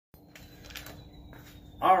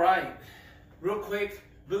All right, real quick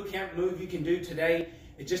boot camp move you can do today.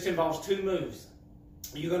 It just involves 2 moves.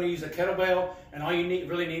 You're going to use a kettlebell, and all you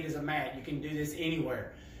really need is a mat. You can do this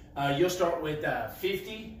anywhere. You'll start with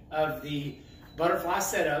 50 of the butterfly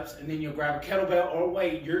setups, and then you'll grab a kettlebell or a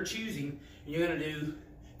weight you're choosing, and you're going to do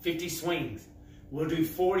 50 swings. We'll do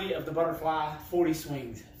 40 of the butterfly, 40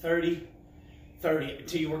 swings, 30, 30,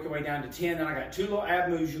 until you work your way down to 10. Then I got 2 little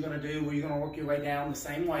ab moves you're going to do where you're going to work your way down the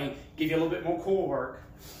same way, give you a little bit more core work,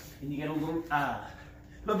 and you get a little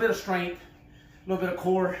bit of strength, a little bit of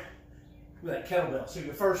core with that kettlebell. So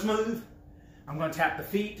your first move, I'm going to tap the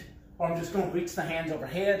feet, or I'm just going to reach the hands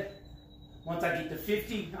overhead. Once I get to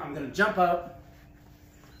 50, I'm going to jump up,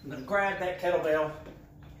 I'm going to grab that kettlebell,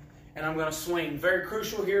 and I'm going to swing. Very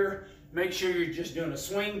crucial here, make sure you're just doing a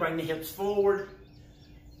swing, bring the hips forward.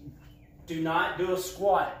 Do not do a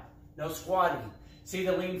squat, no squatting. See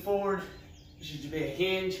the lean forward, it should be a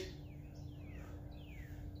hinge.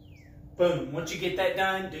 Boom, once you get that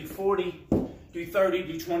done, do 40, do 30,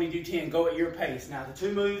 do 20, do 10, go at your pace. Now the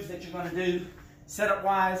 2 moves that you're gonna do, setup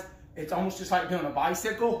wise, it's almost just like doing a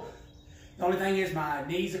bicycle. The only thing is my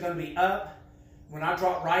knees are gonna be up. When I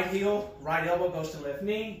drop right heel, right elbow goes to left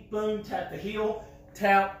knee, boom, tap the heel,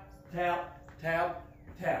 tap, tap, tap,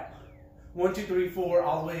 tap. 1, 2, 3, 4,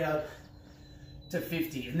 all the way up to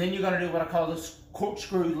 50. And then you're gonna do what I call this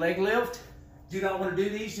corkscrew leg lift. Do not wanna do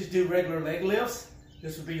these, just do regular leg lifts.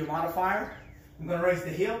 This will be your modifier. I'm gonna raise the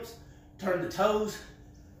hips, turn the toes,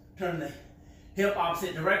 turn the hip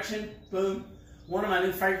opposite direction, boom. One of my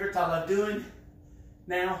new favorites I love doing.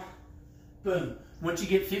 Now, boom. Once you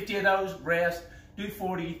get 50 of those, rest, do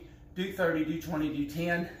 40, do 30, do 20, do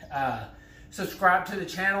 10. Subscribe to the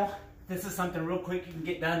channel. This is something real quick you can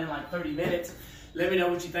get done in like 30 minutes. Let me know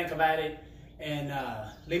what you think about it, and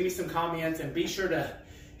leave me some comments, and be sure to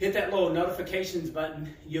hit that little notifications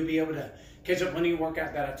button. You'll be able to catch up on any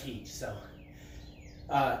workout that I teach. So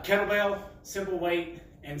kettlebell, simple weight,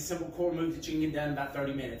 and simple core moves that you can get done in about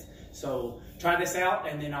 30 minutes. So try this out,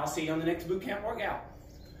 and then I'll see you on the next boot camp workout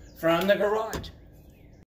from the garage.